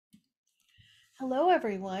Hello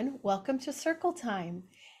everyone, welcome to Circle Time.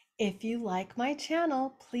 If you like my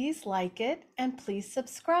channel, please like it and please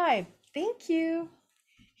subscribe. Thank you.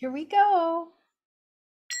 Here we go.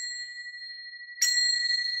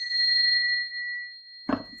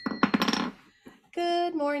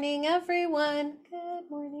 Good morning everyone. Good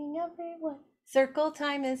morning everyone. Circle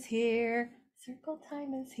Time is here. Circle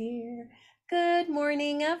Time is here. Good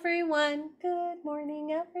morning everyone. Good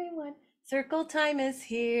morning everyone. Circle Time is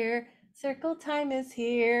here. Circle Time is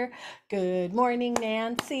here. Good morning,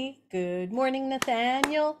 Nancy. Good morning,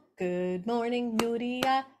 Nathaniel. Good morning,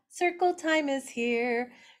 Nuria. Circle Time is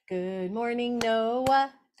here. Good morning,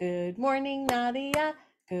 Noah. Good morning, Nadia.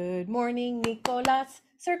 Good morning, Nicolas.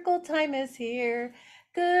 Circle Time is here.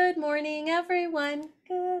 Good morning, everyone.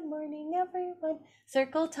 Good morning, everyone.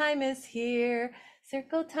 Circle Time is here.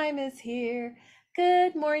 Circle Time is here.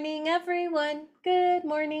 Good morning, everyone. Good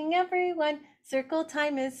morning, everyone. Circle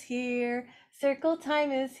Time is here. Circle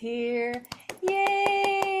Time is here.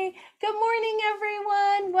 Yay! Good morning,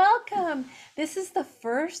 everyone. Welcome. This is the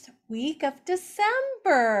first week of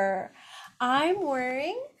December. I'm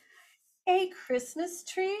wearing a Christmas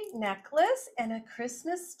tree necklace and a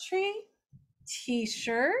Christmas tree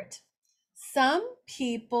t-shirt. Some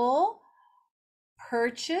people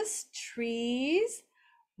purchase trees,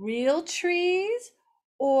 real trees,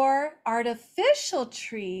 or artificial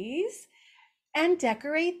trees and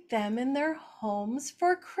decorate them in their homes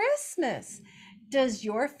for Christmas. Does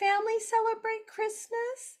your family celebrate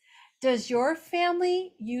Christmas? Does your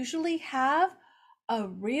family usually have a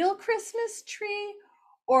real Christmas tree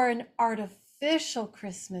or an artificial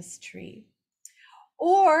Christmas tree?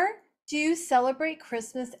 Or do you celebrate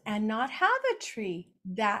Christmas and not have a tree?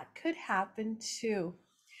 That could happen too.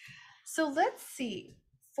 So let's see.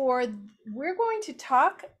 We're going to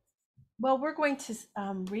talk, we're going to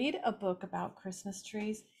read a book about Christmas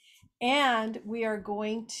trees, and we are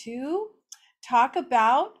going to talk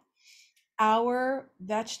about our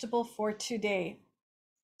vegetable for today.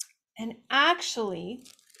 And actually,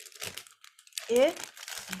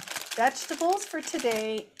 vegetables for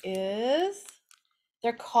today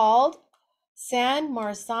they're called San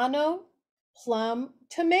Marzano plum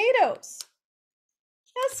tomatoes.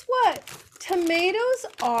 Guess what? Tomatoes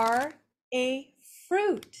are a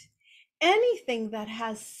fruit. Anything that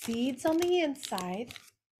has seeds on the inside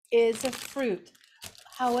is a fruit.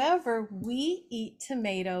 However, we eat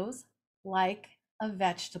tomatoes like a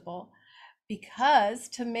vegetable because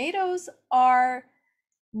tomatoes are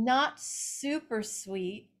not super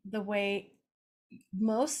sweet the way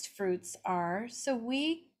most fruits are. So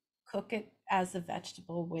we cook it as a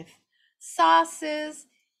vegetable with sauces,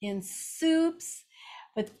 in soups.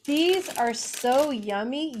 But these are so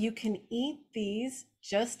yummy. You can eat these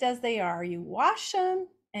just as they are. You wash them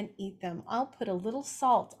and eat them. I'll put a little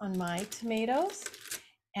salt on my tomatoes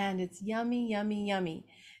and it's yummy, yummy, yummy.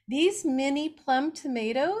 These mini plum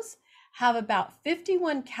tomatoes have about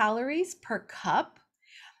 51 calories per cup.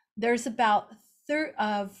 There's about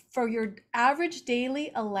for your average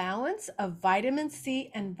daily allowance of vitamin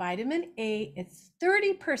C and vitamin A, it's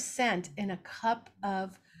 30% in a cup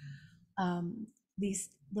of these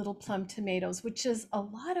little plum tomatoes, which is a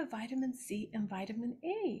lot of vitamin C and vitamin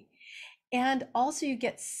A. And also you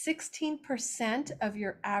get 16% of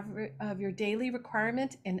your daily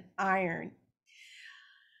requirement in iron.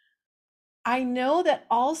 I know that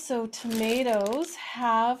also tomatoes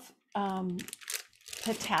have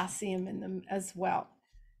potassium in them as well.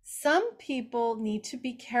 Some people need to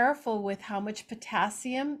be careful with how much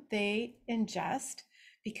potassium they ingest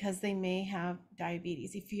because they may have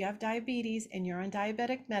diabetes. If you have diabetes and you're on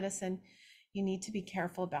diabetic medicine, you need to be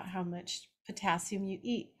careful about how much potassium you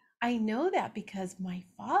eat. I know that because my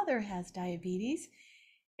father has diabetes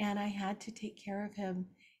and I had to take care of him,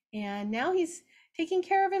 and now he's taking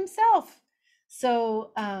care of himself.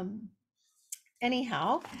 So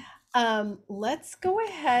anyhow, let's go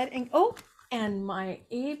ahead and my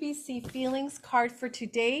ABC feelings card for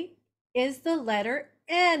today is the letter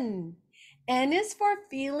N. N is for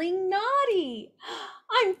feeling naughty.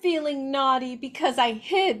 I'm feeling naughty because I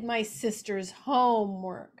hid my sister's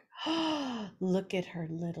homework. Look at her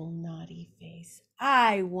little naughty face.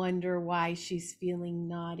 I wonder why she's feeling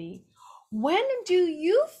naughty. When do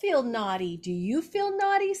you feel naughty? Do you feel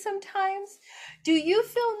naughty sometimes? Do you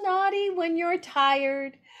feel naughty when you're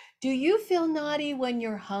tired? Do you feel naughty when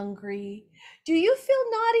you're hungry? Do you feel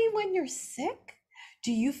naughty when you're sick?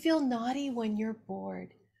 Do you feel naughty when you're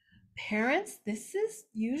bored? Parents,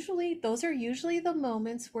 those are usually the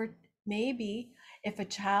moments where maybe if a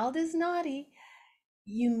child is naughty,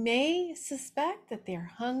 you may suspect that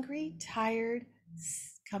they're hungry, tired,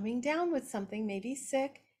 coming down with something, maybe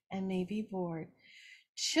sick, and may be bored.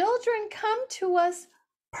 Children come to us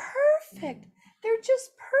perfect. They're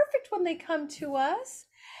just perfect when they come to us.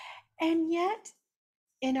 And yet,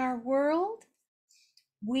 in our world,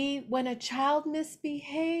 when a child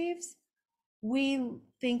misbehaves, we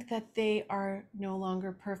think that they are no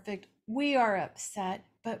longer perfect. We are upset.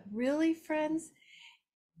 But really, friends,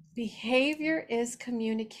 behavior is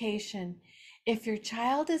communication. If your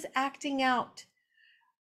child is acting out,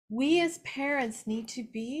 we as parents need to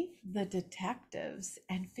be the detectives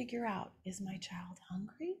and figure out, is my child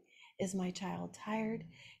hungry? Is my child tired?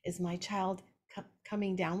 Is my child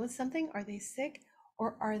coming down with something? Are they sick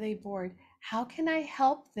or are they bored? How can I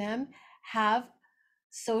help them have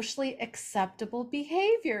socially acceptable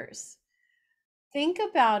behaviors? Think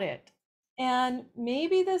about it. And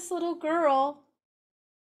maybe this little girl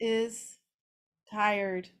is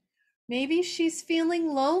tired. Maybe she's feeling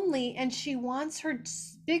lonely and she wants her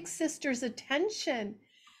big sister's attention.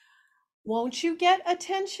 Won't you get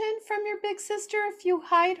attention from your big sister if you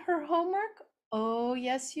hide her homework? Oh,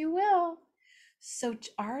 yes, you will. So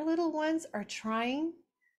our little ones are trying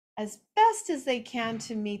as best as they can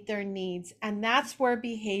to meet their needs, and that's where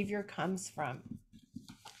behavior comes from.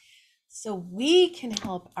 So we can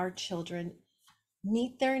help our children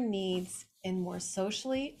meet their needs in more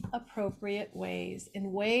socially appropriate ways,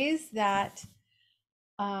 in ways that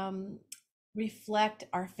reflect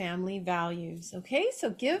our family values. Okay, so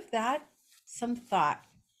give that some thought.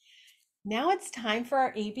 Now it's time for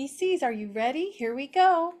our ABCs. Are you ready? Here we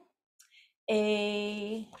go.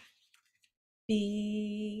 A,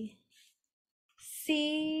 B,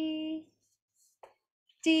 C,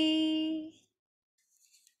 D,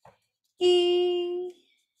 E,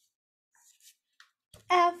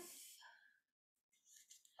 F,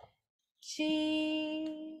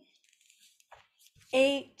 G,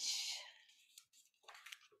 H,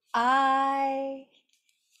 I,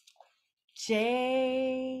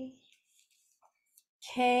 J,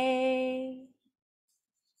 K,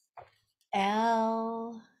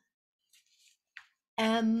 L,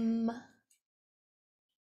 M,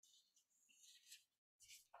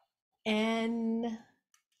 N,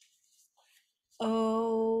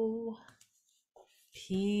 O,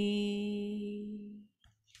 P,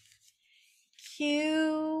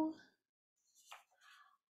 Q,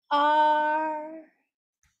 R,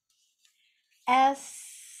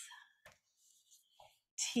 S,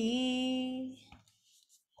 T,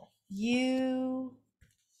 U,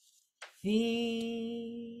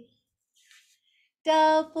 V,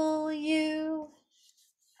 W,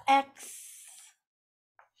 X,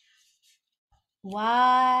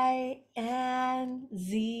 Y, and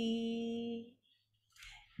Z.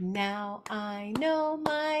 Now I know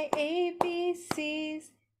my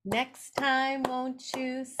ABCs. Next time, won't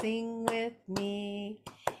you sing with me?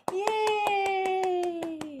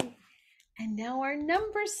 Yay! And now our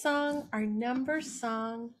number song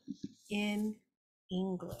in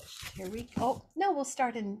English. Here we go. Oh, no, we'll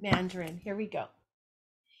start in Mandarin. Here we go.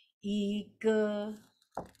 一个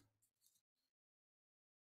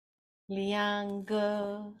两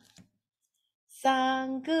个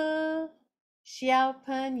三个小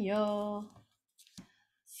朋友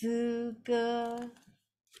四个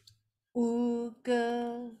五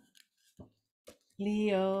个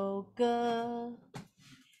六个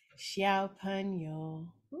小朋友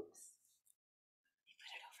Oops, let me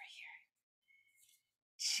put it over here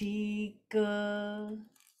七个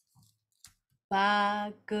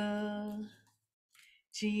八个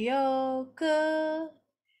九个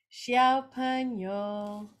小朋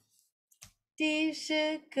友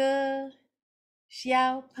10个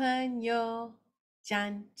小朋友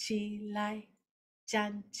站起来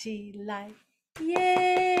站起来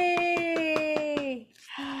Yay!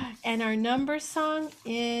 And our number song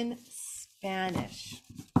in Spanish.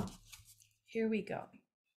 Here we go.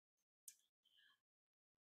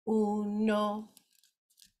 Uno,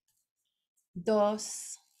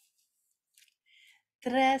 dos,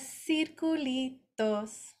 tres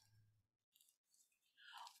circulitos,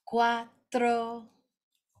 cuatro,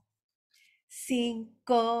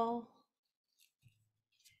 cinco,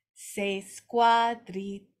 seis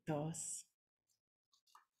cuadritos,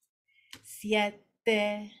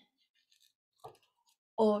 siete,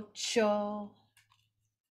 ocho,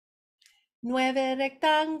 nueve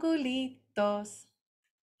rectangulitos,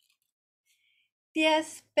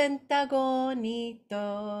 10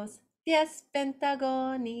 pentagonitos, 10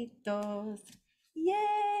 pentagonitos.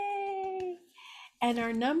 Yay! And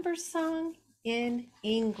our number song in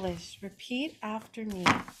English. Repeat after me.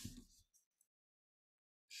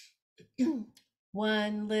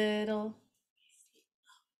 One little,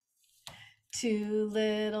 two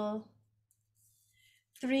little,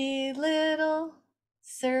 3 little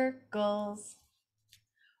circles,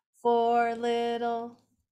 4 little,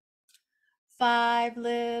 5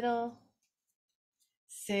 little,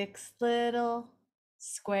 6 little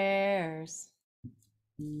squares,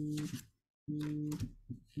 7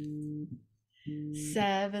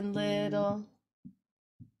 little,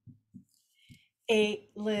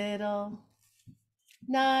 8 little,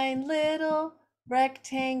 9 little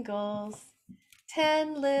rectangles,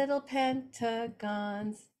 10 little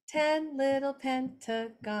pentagons, 10 little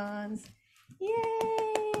pentagons.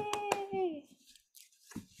 Yay!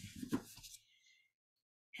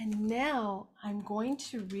 And now I'm going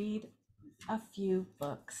to read a few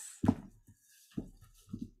books.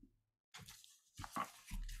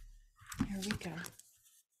 Here we go.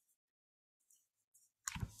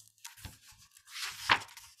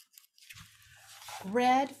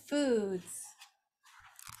 Red foods.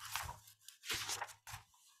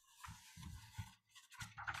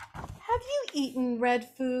 Have you eaten red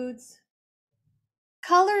foods?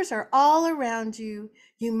 Colors are all around you.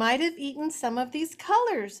 You might have eaten some of these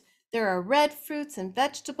colors. There are red fruits and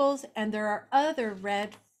vegetables, and there are other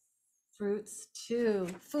red foods too.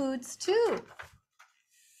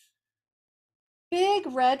 Big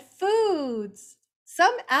red foods.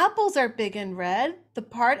 Some apples are big and red. The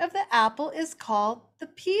part of the apple is called the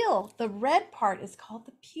peel. The red part is called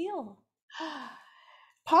the peel.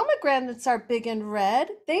 Pomegranates are big and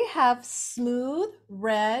red. They have smooth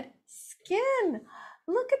red skin.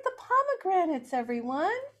 Look at the pomegranates,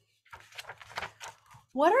 everyone.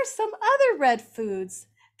 What are some other red foods?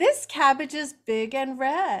 This cabbage is big and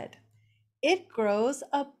red. It grows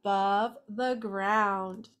above the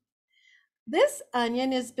ground. This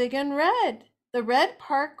onion is big and red. The red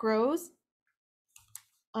part grows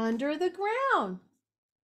under the ground.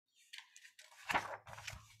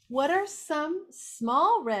 What are some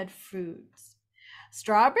small red foods?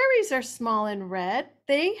 Strawberries are small and red.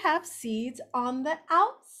 They have seeds on the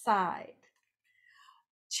outside.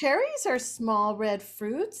 Cherries are small red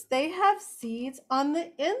fruits. They have seeds on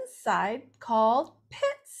the inside called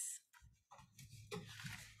pits.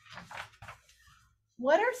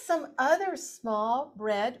 What are some other small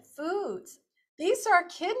red foods? These are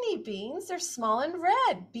kidney beans. They're small and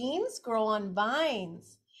red. Beans grow on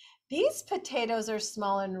vines. These potatoes are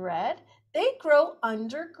small and red. They grow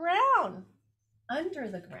underground, under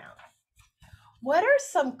the ground. What are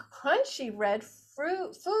some crunchy red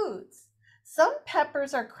foods? Some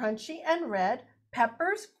peppers are crunchy and red.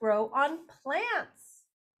 Peppers grow on plants.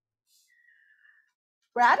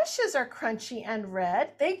 Radishes are crunchy and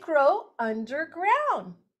red. They grow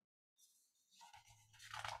underground.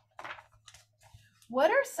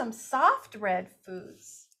 What are some soft red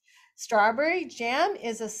foods? Strawberry jam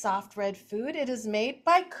is a soft red food. It is made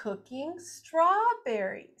by cooking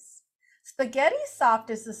strawberries. Spaghetti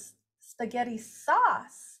sauce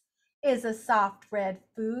is a soft red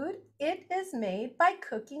food. It is made by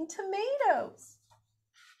cooking tomatoes.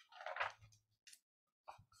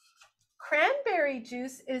 Cranberry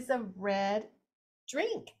juice is a red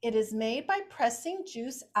drink. It is made by pressing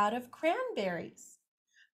juice out of cranberries.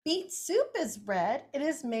 Beet soup is red. It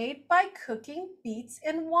is made by cooking beets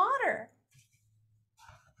in water.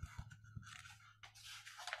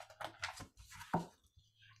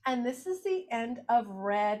 And this is the end of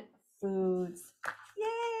red foods.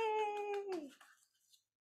 Yay!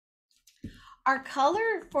 Our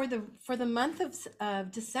color for the month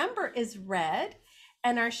of December is red,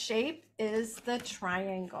 and our shape is the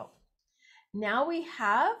triangle. Now we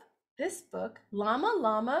have this book, Llama,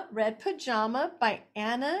 Llama, Red Pajama by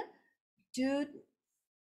Anna Dewdney.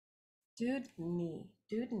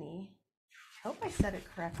 I hope I said it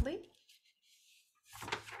correctly.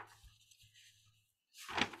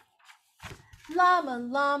 Llama,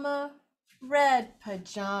 Llama, Red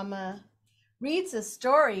Pajama reads a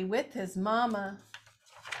story with his mama.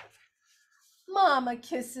 Mama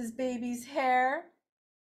kisses baby's hair.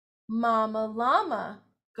 Mama Llama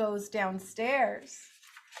goes downstairs.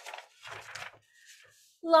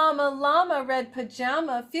 Llama, Llama, Red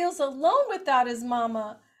Pajama feels alone without his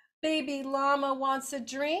mama. Baby Llama wants a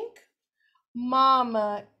drink.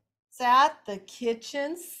 Mama's at the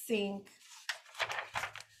kitchen sink.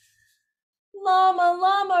 Llama,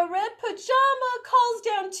 Llama, Red Pajama calls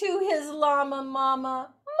down to his llama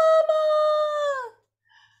mama. Mama!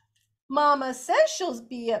 Mama says she'll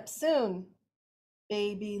be up soon.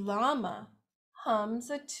 Baby Llama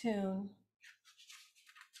hums a tune.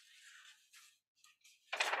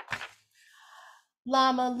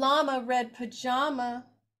 Llama, Llama, Red Pajama,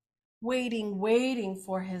 waiting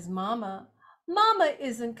for his mama. Mama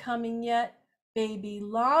isn't coming yet. Baby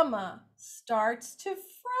Llama starts to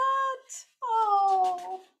fret. Oh.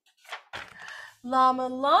 Oh. Llama,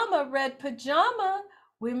 llama, red pajama,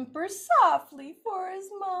 whimpers softly for his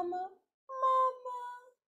mama.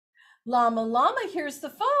 Mama. Llama, llama hears the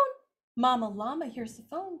phone. Mama llama hears the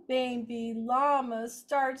phone. Baby llama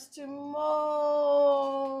starts to moan.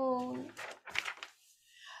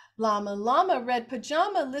 Llama, llama, red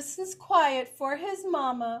pajama listens quiet for his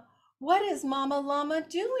mama. What is Mama llama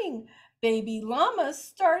doing? Baby llama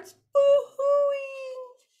starts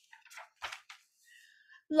boo-hooing.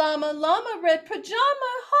 Llama, llama, red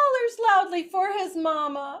pajama hollers loudly for his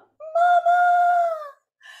mama. Mama!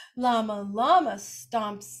 Llama, llama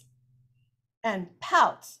stomps and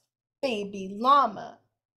pouts. Baby llama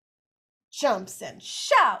jumps and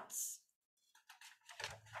shouts.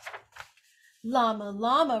 Llama,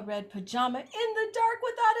 llama, red pajama in the dark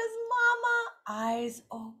without his mama. Eyes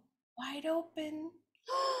wide open.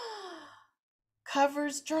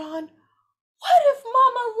 Covers drawn. What if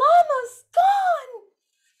Mama llama's gone?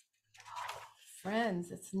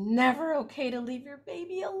 Friends, it's never okay to leave your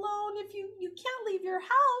baby alone. If you can't leave your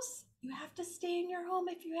house, you have to stay in your home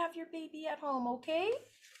if you have your baby at home, okay?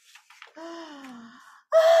 Llama,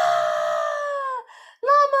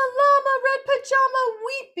 llama, red pajama,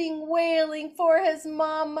 weeping, wailing for his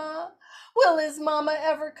mama. Will his mama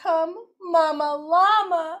ever come? Mama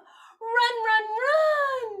llama, run, run,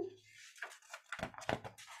 run!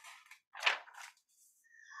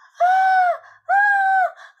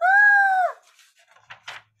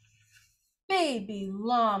 Baby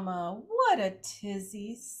llama, what a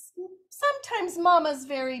tizzy. Sometimes mama's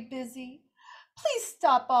very busy. Please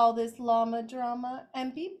stop all this llama drama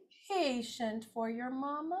and be patient for your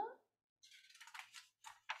mama.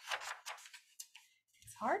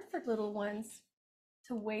 It's hard for little ones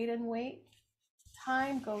to wait and wait.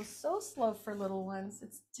 Time goes so slow for little ones.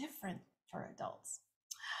 It's different for adults.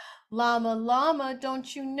 Llama, llama,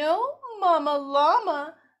 don't you know? Mama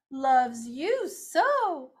llama loves you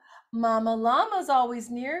so. Mama llama's always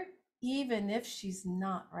near, even if she's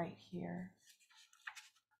not right here.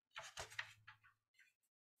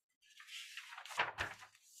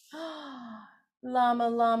 Llama,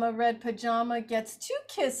 llama, red pajama gets 2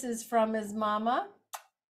 kisses from his mama.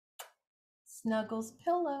 Snuggles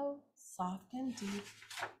pillow, soft and deep.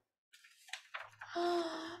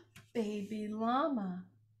 Baby llama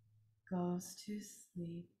goes to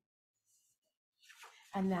sleep.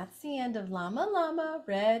 And that's the end of Llama, llama,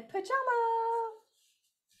 red pajama.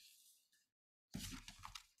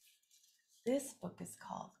 This book is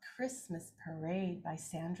called Christmas Parade by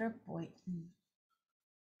Sandra Boynton.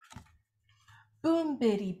 Boom,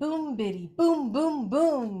 biddy, boom, biddy, boom, boom,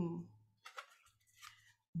 boom.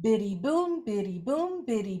 Biddy, boom, biddy, boom,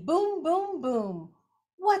 biddy, boom, boom, boom.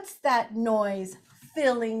 What's that noise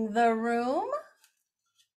filling the room?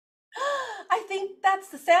 I think that's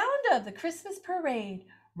the sound of the Christmas parade.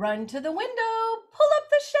 Run to the window, pull up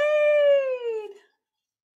the shade.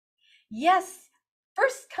 Yes,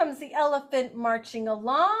 first comes the elephant marching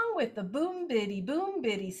along with the boom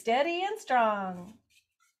biddy, steady and strong.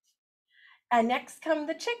 And next come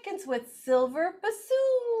the chickens with silver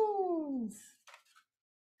bassoons,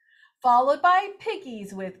 followed by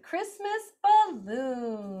piggies with Christmas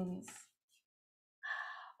balloons.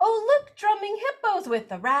 Oh, look, drumming hippos with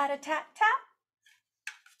the rat-a-tat-tat.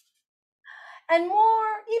 And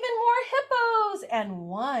more, even more hippos, and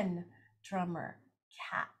one drummer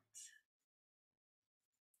cat.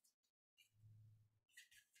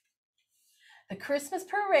 The Christmas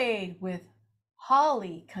parade with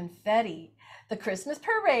holly confetti. The Christmas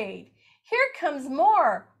parade. Here comes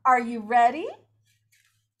more. Are you ready?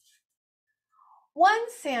 1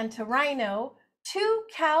 Santa rhino, 2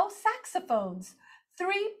 cow saxophones,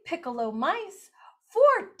 3 piccolo mice,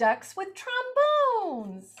 4 ducks with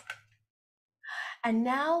trombones. And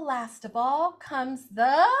now, last of all, comes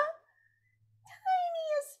the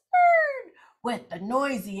tiniest bird with the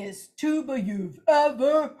noisiest tuba you've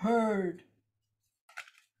ever heard.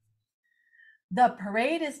 The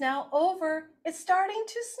parade is now over. It's starting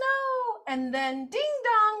to snow. And then ding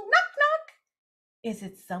dong, knock knock. Is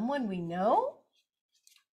it someone we know?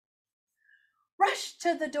 Rush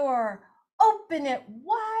to the door, open it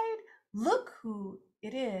wide. Look who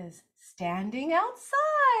it is standing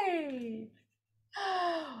outside.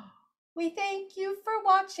 We thank you for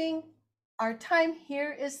watching. Our time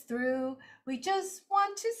here is through. We just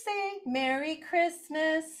want to say Merry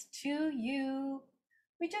Christmas to you.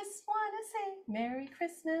 We just want to say Merry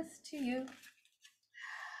Christmas to you.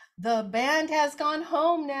 The band has gone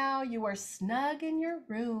home now. You are snug in your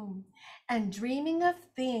room and dreaming of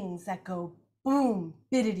things that go boom,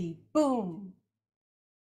 biddity, boom.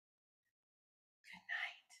 Good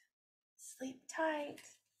night. Sleep tight.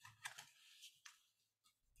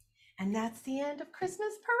 And that's the end of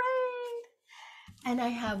Christmas Parade. And I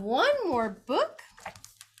have one more book.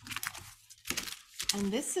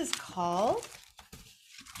 And this is called,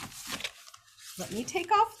 let me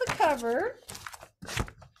take off the cover.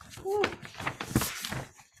 Ooh.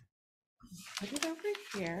 Put it over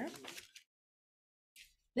here.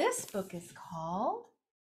 This book is called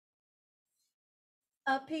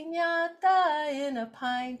A Pinata in a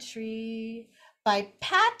Pine Tree by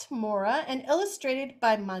Pat Mora and illustrated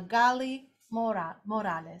by Magaly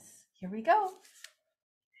Morales. Here we go.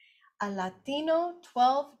 A Latino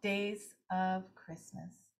 12 Days of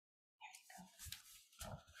Christmas. There you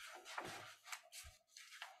go.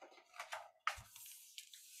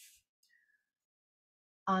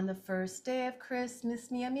 On the first day of Christmas,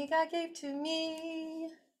 mi amiga gave to me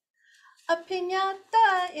a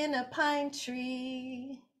piñata in a pine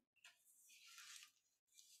tree.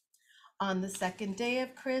 On the second day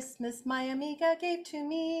of Christmas, my amiga gave to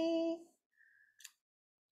me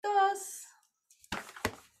dos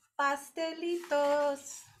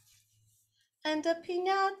pastelitos and a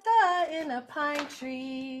piñata in a pine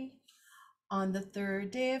tree. On the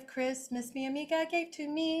third day of Christmas, mi amiga gave to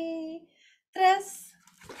me tres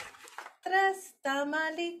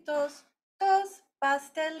tamalitos, dos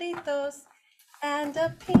pastelitos, and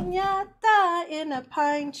a piñata in a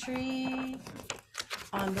pine tree.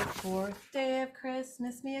 On the fourth day of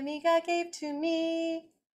Christmas, mi amiga gave to me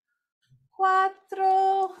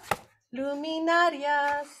cuatro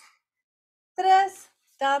luminarias, tres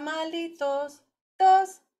tamalitos,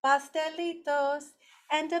 dos pastelitos,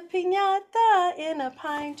 and a piñata in a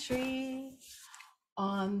pine tree.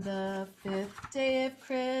 On the fifth day of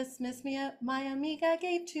Christmas, my amiga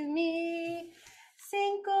gave to me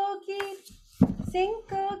cinco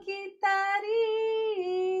guitaritas,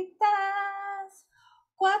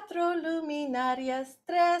 cuatro luminarias,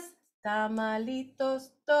 tres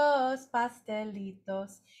tamalitos, dos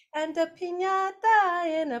pastelitos, and a piñata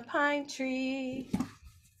in a pine tree.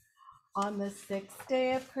 On the sixth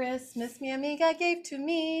day of Christmas, mi amiga gave to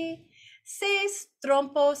me seis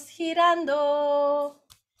trompos girando,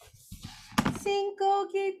 cinco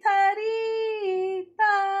guitaritas,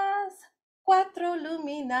 cuatro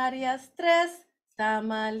luminarias, tres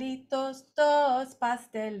tamalitos, dos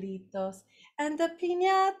pastelitos, and a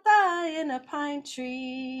piñata in a pine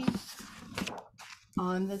tree.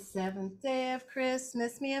 On the seventh day of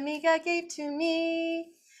Christmas, mi amiga gave to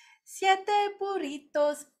me siete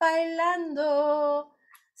burritos bailando,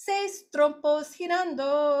 seis trompos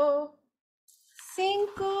girando,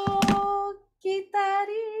 cinco guitaritas,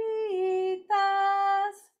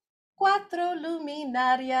 cuatro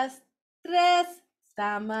luminarias, tres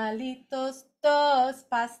tamalitos, dos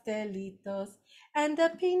pastelitos, and a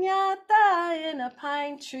piñata in a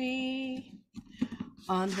pine tree.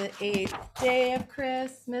 On the eighth day of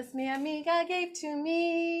Christmas, mi amiga gave to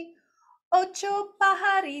me ocho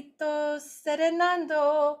pajaritos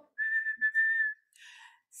serenando,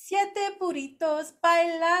 siete burritos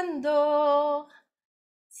bailando,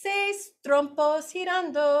 seis trompos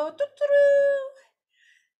girando,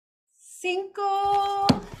 cinco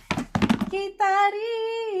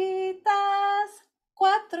guitaritas,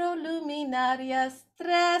 cuatro luminarias,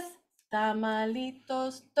 tres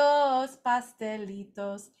tamalitos, dos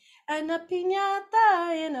pastelitos, and a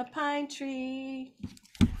piñata in a pine tree.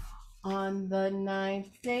 On the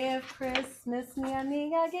ninth day of Christmas, mi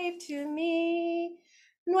amiga gave to me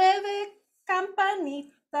nueve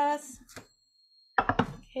campanitas.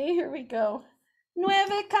 Okay, here we go.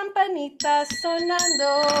 Nueve campanitas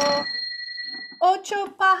sonando,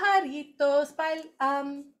 ocho pajaritos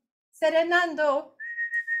serenando,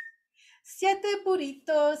 siete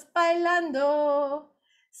burritos bailando,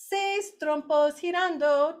 seis trompos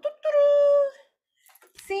girando,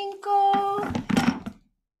 cinco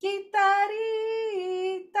guitaritas,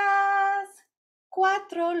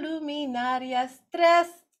 cuatro luminarias, tres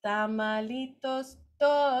tamalitos,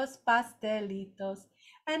 dos pastelitos,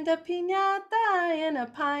 and a piñata in a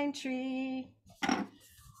pine tree.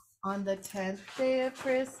 On the 10th day of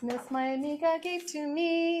Christmas, my amiga gave to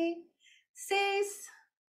me seis.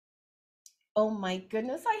 Oh my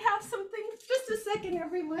goodness, I have something. Just a second,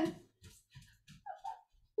 everyone.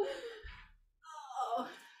 Oh.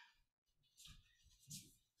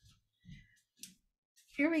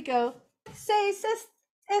 Here we go. Seis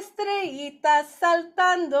estrellitas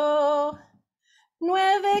saltando,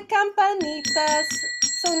 nueve campanitas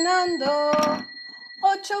sonando,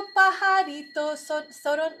 ocho pajaritos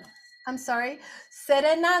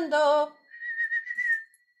serenando,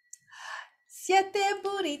 siete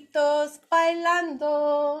burritos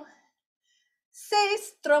bailando,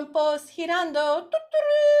 seis trompos girando,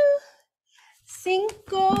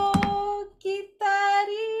 cinco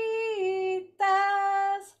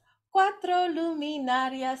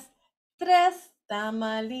 3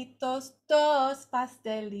 tamalitos, 2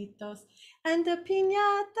 pastelitos, and a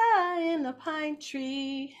piñata in a pine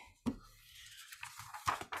tree.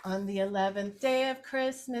 On the 11th day of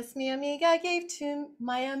Christmas, my amiga gave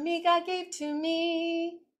to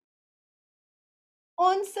me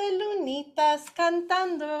 11 lunitas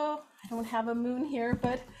cantando. I don't have a moon here,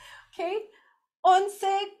 but okay.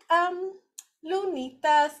 11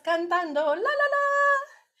 lunitas cantando, la la la.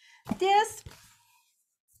 10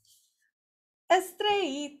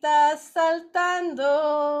 estrellitas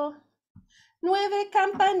saltando. 9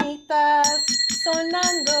 campanitas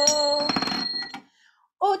sonando.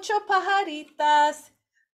 8 pajaritas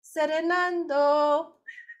serenando.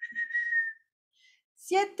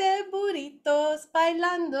 7 burritos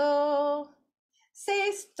bailando.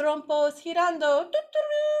 6 trompos girando.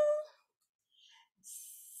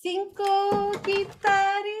 5 guitaritas.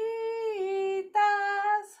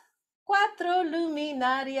 4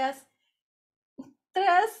 luminarias.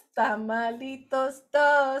 3 tamalitos,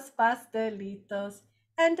 2 pastelitos,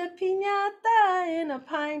 and a piñata in a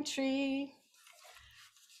pine tree.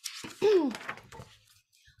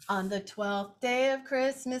 On the 12th day of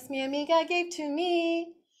Christmas, mi amiga gave to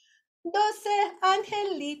me 12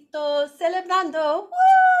 angelitos celebrando.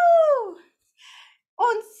 ¡Woo!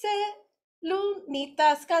 11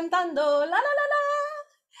 lunitas cantando. La la la la.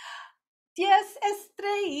 10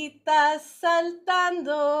 estrellitas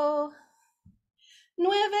saltando.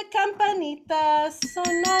 9 campanitas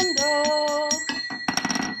sonando.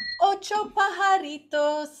 8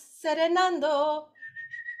 pajaritos serenando.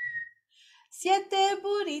 7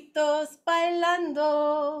 burritos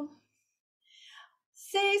bailando.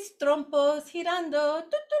 6 trompos girando.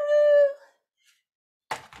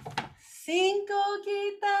 5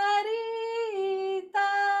 guitaritas.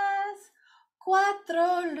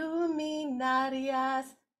 4 luminarias.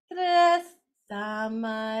 3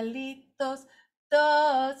 tamalitos.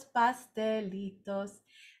 2 pastelitos,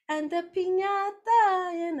 and a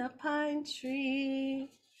piñata in a pine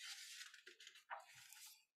tree.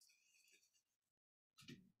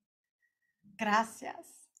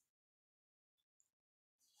 Gracias.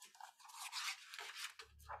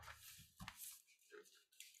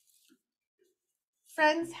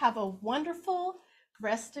 Friends, have a wonderful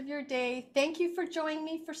rest of your day. Thank you for joining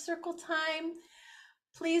me for Circle Time.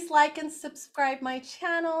 Please like and subscribe my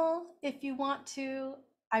channel if you want to.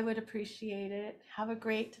 I would appreciate it. Have a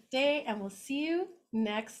great day, and we'll see you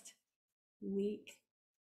next week.